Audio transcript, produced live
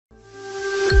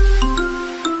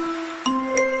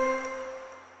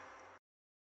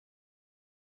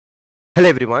Hello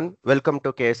everyone, welcome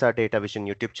to KSR Data Vision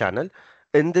YouTube channel.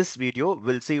 In this video,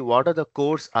 we'll see what are the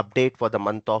course update for the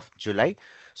month of July.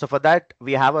 So for that,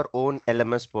 we have our own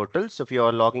LMS portal. So if you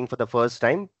are logging for the first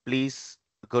time, please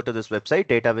go to this website,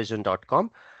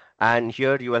 datavision.com. And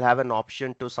here you will have an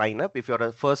option to sign up. If you're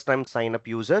a first time sign up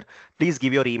user, please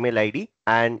give your email ID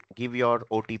and give your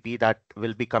OTP that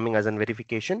will be coming as a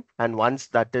verification. And once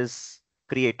that is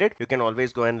created, you can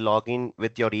always go and log in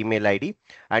with your email ID.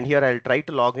 And here I'll try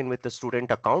to log in with the student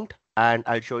account and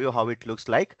I'll show you how it looks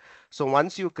like. So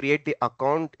once you create the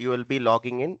account, you will be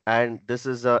logging in, and this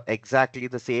is exactly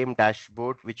the same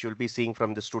dashboard which you'll be seeing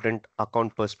from the student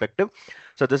account perspective.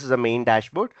 So this is the main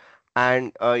dashboard,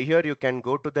 and here you can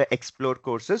go to the explore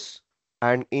courses,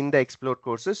 and in the explore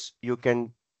courses you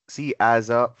can see as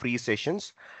a free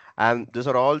sessions, and these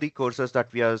are all the courses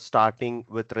that we are starting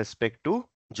with respect to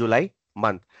July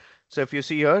month. So if you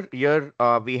see here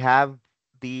we have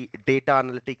the data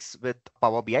analytics with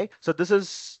Power BI. So this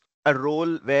is a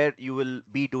role where you will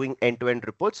be doing end-to-end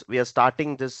reports. We are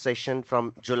starting this session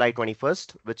from July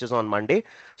 21st, which is on Monday.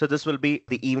 So this will be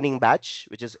the evening batch,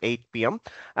 which is 8 p.m.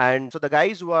 And so the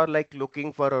guys who are like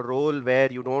looking for a role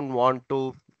where you don't want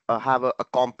to have a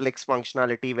complex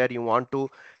functionality, where you want to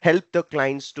help the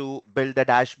clients to build the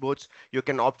dashboards, you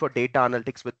can opt for data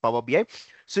analytics with Power BI.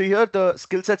 So here the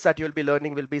skill sets that you'll be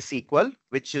learning will be SQL,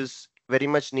 which is very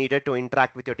much needed to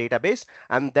interact with your database.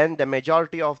 And then the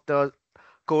majority of the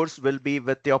course will be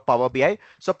with your Power BI.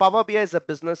 So Power BI is a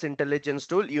business intelligence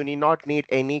tool. You need not need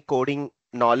any coding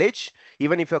knowledge.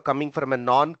 Even if you're coming from a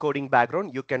non-coding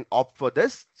background, you can opt for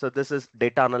this. So this is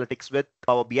data analytics with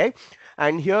Power BI.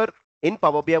 And here in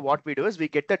Power BI, what we do is we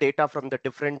get the data from the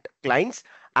different clients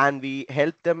and we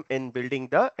help them in building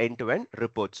the end-to-end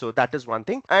report. So that is one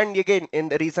thing. And again, in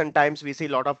the recent times, we see a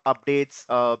lot of updates.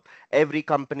 Every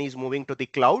company is moving to the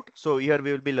cloud. So here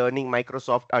we will be learning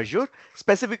Microsoft Azure.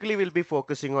 Specifically, we'll be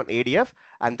focusing on ADF.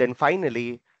 And then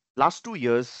finally, last 2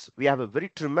 years, we have a very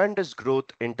tremendous growth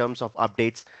in terms of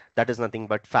updates. That is nothing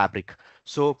but Fabric.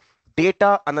 So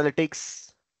data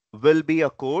analytics will be a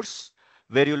course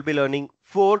where you'll be learning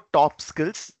 4 top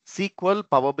skills: SQL,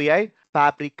 Power BI,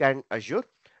 Fabric, and Azure.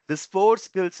 This 4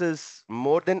 skills is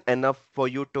more than enough for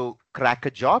you to crack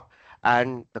a job,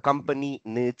 and the company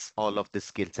needs all of the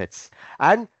skill sets.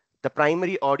 And the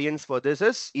primary audience for this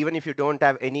is, even if you don't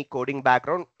have any coding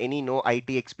background, any no IT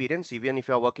experience, even if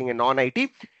you're working in non-IT,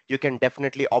 you can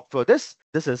definitely opt for this.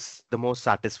 This is the most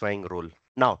satisfying role.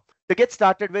 Now, to get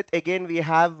started with, again, we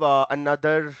have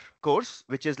another course,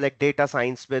 which is like data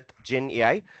science with Gen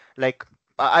AI. Like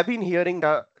I've been hearing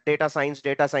the data science,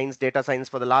 data science, data science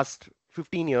for the last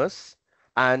 15 years.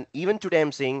 And even today,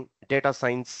 I'm saying data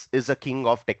science is a king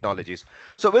of technologies.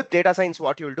 So with data science,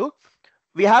 what you'll do,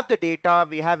 we have the data,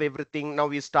 we have everything. Now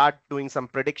we start doing some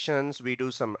predictions, we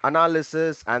do some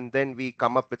analysis, and then we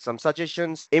come up with some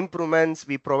suggestions, improvements,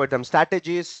 we provide them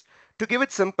strategies. To give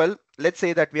it simple, let's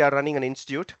say that we are running an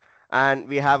institute and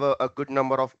we have a good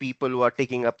number of people who are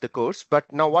taking up the course.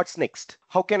 But now what's next?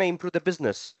 How can I improve the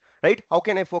business? Right? How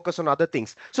can I focus on other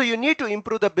things? So you need to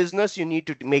improve the business, you need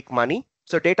to make money.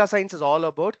 So data science is all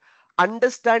about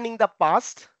understanding the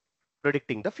past,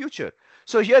 predicting the future.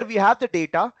 So here we have the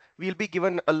data. We'll be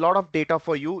given a lot of data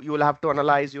for you. You will have to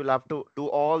analyze, you'll have to do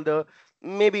all the,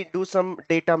 maybe do some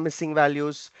data missing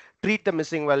values, treat the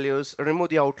missing values, remove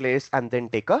the outliers, and then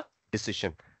take a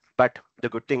decision. But the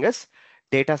good thing is,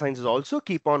 data science is also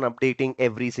keep on updating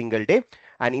every single day.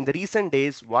 And in the recent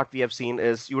days, what we have seen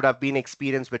is you would have been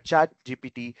experienced with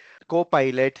ChatGPT,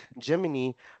 Copilot,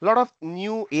 Gemini. A lot of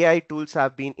new AI tools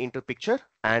have been into picture,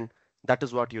 and that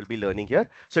is what you'll be learning here.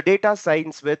 So data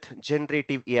science with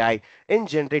generative AI. In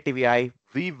generative AI,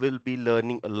 we will be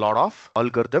learning a lot of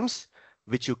algorithms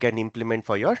which you can implement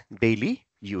for your daily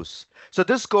use. So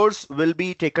this course will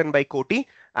be taken by Koti,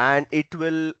 and it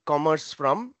will commence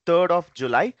from 3rd of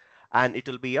July, and it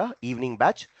will be a evening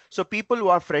batch. So people who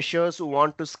are freshers who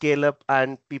want to scale up,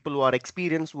 and people who are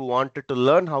experienced who wanted to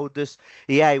learn how this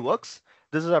AI works,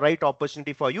 this is a right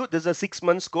opportunity for you. This is a 6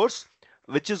 months course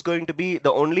which is going to be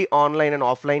the only online and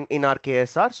offline in our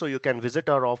KSR. So you can visit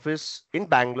our office in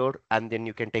Bangalore and then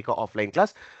you can take an offline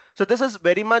class. So this is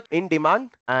very much in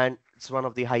demand and it's one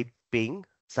of the high paying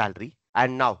salary.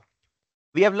 And now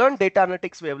we have learned data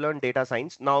analytics, we have learned data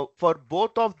science. Now for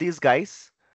both of these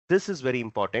guys, this is very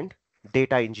important,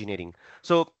 data engineering.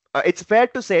 So it's fair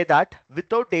to say that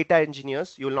without data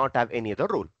engineers, you will not have any other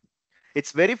role.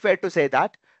 It's very fair to say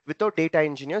that without data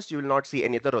engineers, you will not see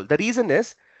any other role. The reason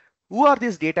is, who are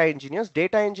these data engineers?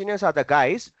 Data engineers are the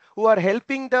guys who are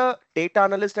helping the data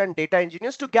analyst and data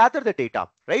engineers to gather the data,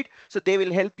 right? So they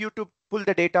will help you to pull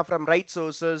the data from right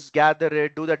sources, gather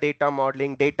it, do the data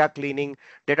modeling, data cleaning,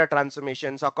 data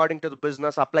transformations, according to the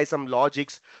business, apply some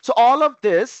logics. So all of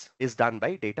this is done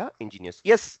by data engineers.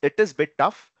 Yes, it is a bit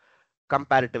tough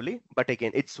comparatively, but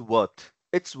again, it's worth.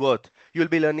 You'll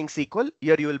be learning SQL.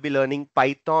 Here you will be learning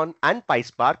Python and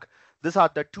PySpark. These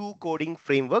are the two coding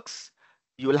frameworks.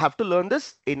 You will have to learn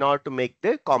this in order to make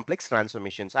the complex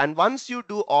transformations. And once you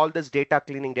do all this data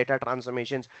cleaning, data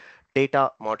transformations,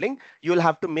 data modeling, you will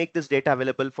have to make this data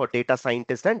available for data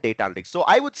scientists and data analytics. So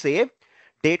I would say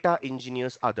data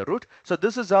engineers are the root. So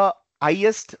this is a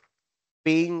highest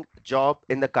paying job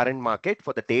in the current market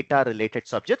for the data related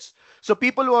subjects. So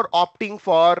people who are opting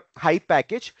for high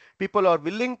package, people are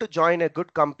willing to join a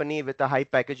good company with a high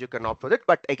package, you can opt for it.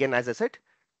 But again, as I said,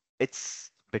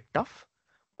 it's a bit tough,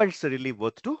 but it's really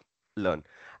worth to learn.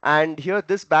 And here,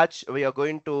 this batch, we are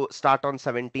going to start on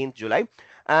 17th July.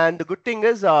 And the good thing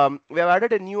is we have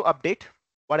added a new update.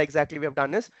 What exactly we have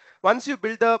done is, once you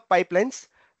build the pipelines,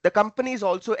 the companies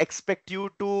also expect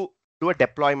you to do a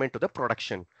deployment to the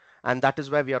production. And that is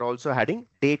why we are also adding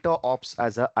DataOps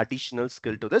as an additional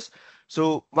skill to this.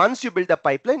 So once you build the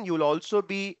pipeline, you will also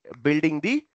be building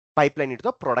the pipeline into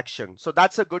the production. So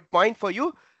that's a good point for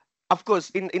you. Of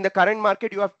course, in the current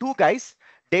market, you have two guys.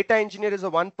 Data engineer is a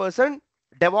one person,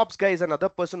 DevOps guy is another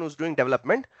person who's doing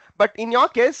development. But in your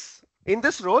case, in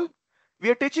this role, we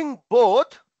are teaching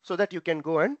both so that you can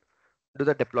go and do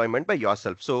the deployment by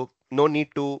yourself. So no need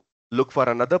to look for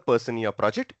another person in your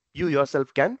project. You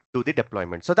yourself can do the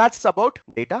deployment. So that's about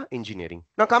data engineering.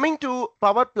 Now coming to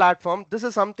Power Platform, this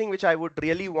is something which I would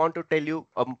really want to tell you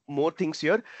more things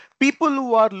here. People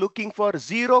who are looking for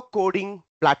zero coding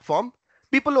platform,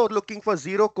 people who are looking for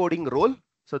zero coding role.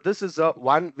 So this is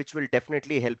one which will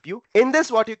definitely help you. In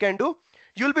this, what you can do,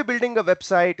 you'll be building a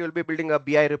website, you'll be building a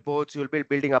BI reports, you'll be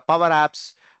building a Power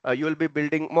Apps, you will be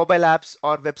building mobile apps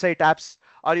or website apps,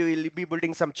 or you will be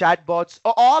building some chatbots.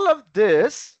 All of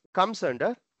this comes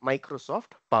under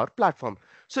Microsoft Power Platform.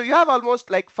 So you have almost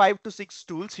like 5 to 6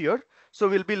 tools here. So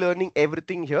we'll be learning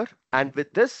everything here. And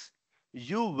with this,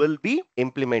 you will be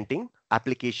implementing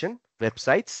application,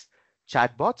 websites,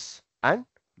 chatbots, and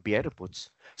BI reports.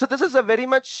 So this is a very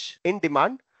much in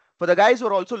demand. For the guys who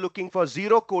are also looking for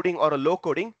zero coding or a low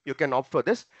coding, you can opt for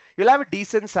this. You'll have a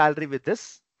decent salary with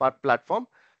this Power Platform.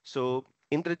 So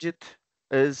Indrajit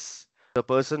is the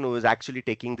person who is actually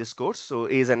taking this course. So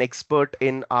he is an expert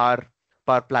in our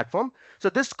Power Platform. So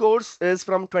this course is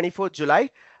from 24th July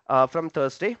from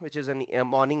Thursday, which is a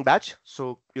morning batch.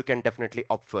 So you can definitely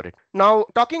opt for it. Now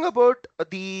talking about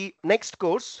the next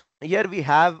course, here we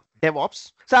have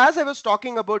DevOps. So as I was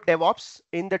talking about DevOps,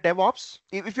 in the DevOps,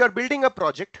 if you are building a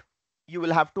project, you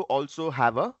will have to also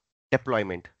have a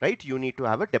deployment, right? You need to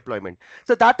have a deployment.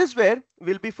 So that is where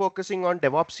we'll be focusing on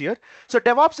DevOps here. So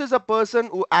DevOps is a person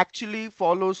who actually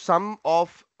follows some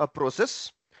of a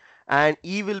process, and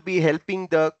he will be helping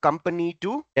the company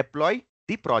to deploy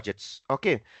the projects.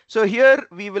 Okay, so here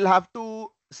we will have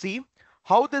to see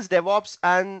how this DevOps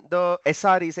and the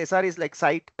SR is like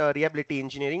site reliability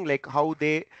engineering, like how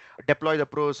they deploy the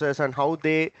process and how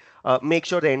they make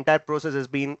sure the entire process has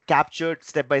been captured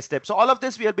step by step. So all of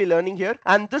this we'll be learning here.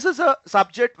 And this is a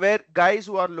subject where guys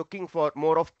who are looking for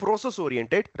more of process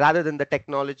oriented rather than the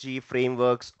technology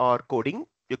frameworks or coding,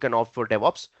 you can opt for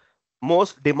DevOps.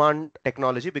 Most demand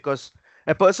technology, because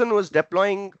a person who is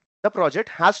deploying the project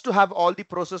has to have all the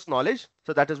process knowledge.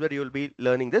 So that is where you will be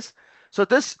learning this. So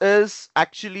this is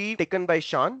actually taken by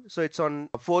Sean. So it's on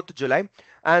 4th July.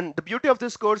 And the beauty of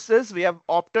this course is we have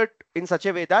opted in such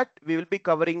a way that we will be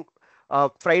covering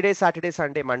Friday, Saturday,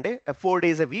 Sunday, Monday, 4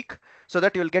 days a week, so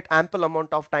that you'll get ample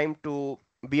amount of time to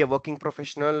be a working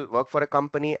professional, work for a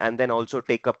company, and then also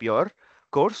take up your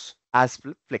course as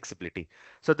flexibility.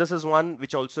 So this is one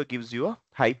which also gives you a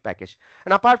high package.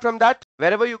 And apart from that,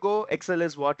 wherever you go, Excel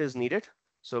is what is needed.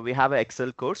 So we have an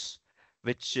Excel course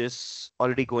which is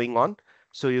already going on.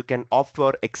 So you can opt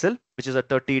for Excel, which is a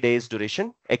 30 days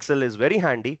duration. Excel is very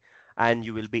handy and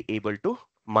you will be able to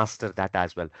master that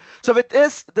as well. So with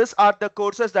this, these are the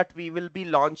courses that we will be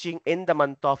launching in the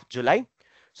month of July.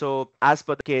 So as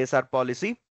per the KSR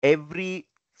policy, every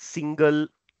single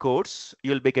course,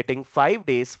 you'll be getting 5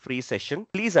 days free session.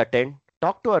 Please attend,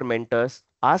 talk to our mentors,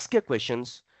 ask your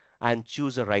questions, and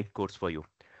choose the right course for you.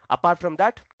 Apart from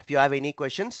that, if you have any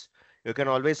questions, you can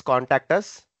always contact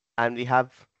us, and we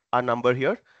have our number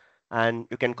here, and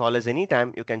you can call us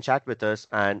anytime. You can chat with us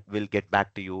and we'll get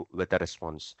back to you with a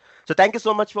response. So thank you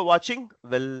so much for watching.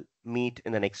 We'll meet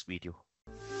in the next video.